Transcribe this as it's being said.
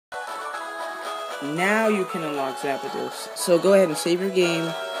Now you can unlock Zapdos. So go ahead and save your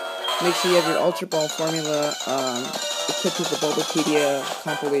game. Make sure you have your Ultra Ball formula equipped with the Bulbapedia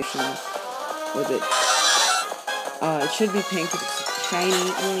compilation with it. It should be pink if it's shiny.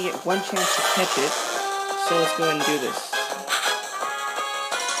 You only get one chance to catch it. So let's go ahead and do this.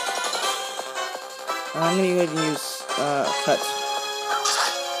 I'm going to go ahead and use cut.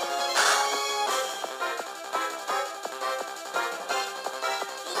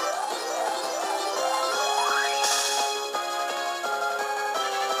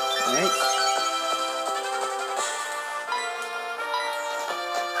 Alright.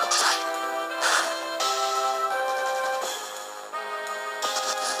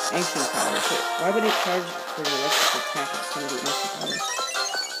 Ancient power. Why would it charge for the electric attack if it's going to do ancient power?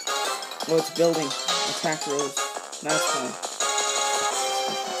 Oh, it's building. Attack rose. That's fine.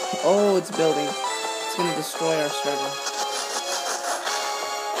 Oh, it's building. It's going to destroy our struggle.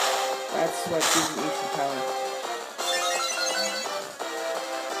 That's what gives you ancient power.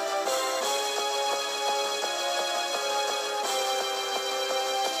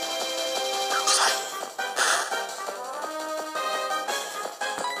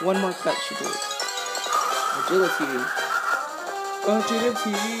 One more cut should do it. Agility.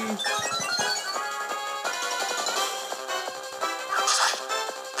 Agility.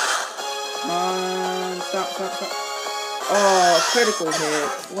 Come on. Stop. Oh, critical hit.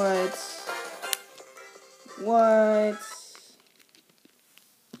 What?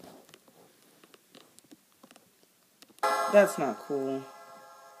 That's not cool.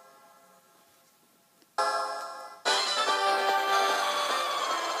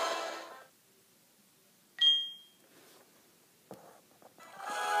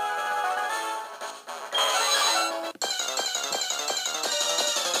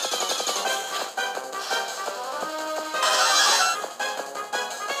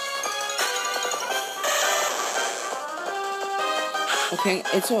 Okay,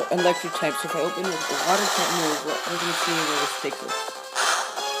 it's an electric type, so if I open it with a water type move, we're going to see where this takes us.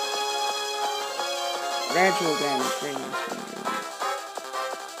 Gradual damage, very nice.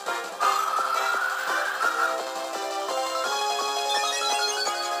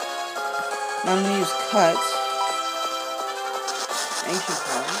 Now I'm going to use cut. Ancient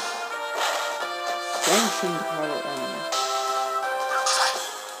power. Sanctioned power on.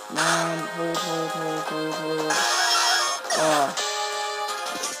 Come on, hold. Oh.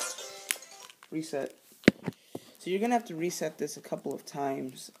 Reset. So you're gonna have to reset this a couple of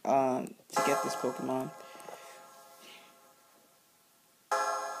times to get this Pokemon.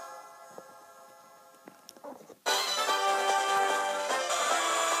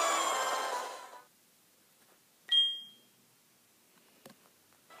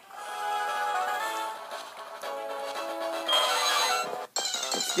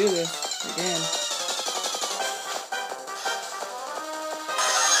 Let's do this again.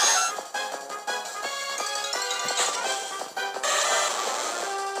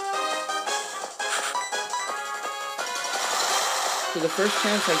 So the first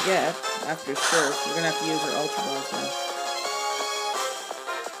chance I get after Surf, we're gonna have to use our Ultra Balls now.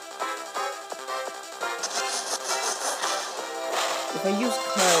 If I use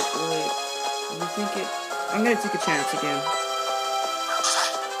Cut, you think it? I'm gonna take a chance again.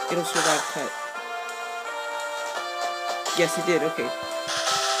 It'll survive Cut. Yes, it did. Okay,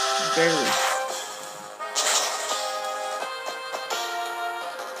 barely.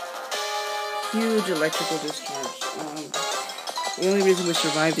 Huge electrical discharge. The only reason we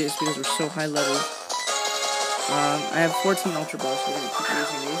survived it is because we're so high level. I have 14 Ultra Balls, so we're going to keep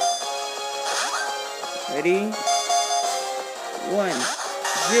using these. Ready? 1,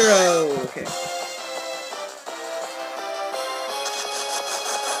 0. Okay.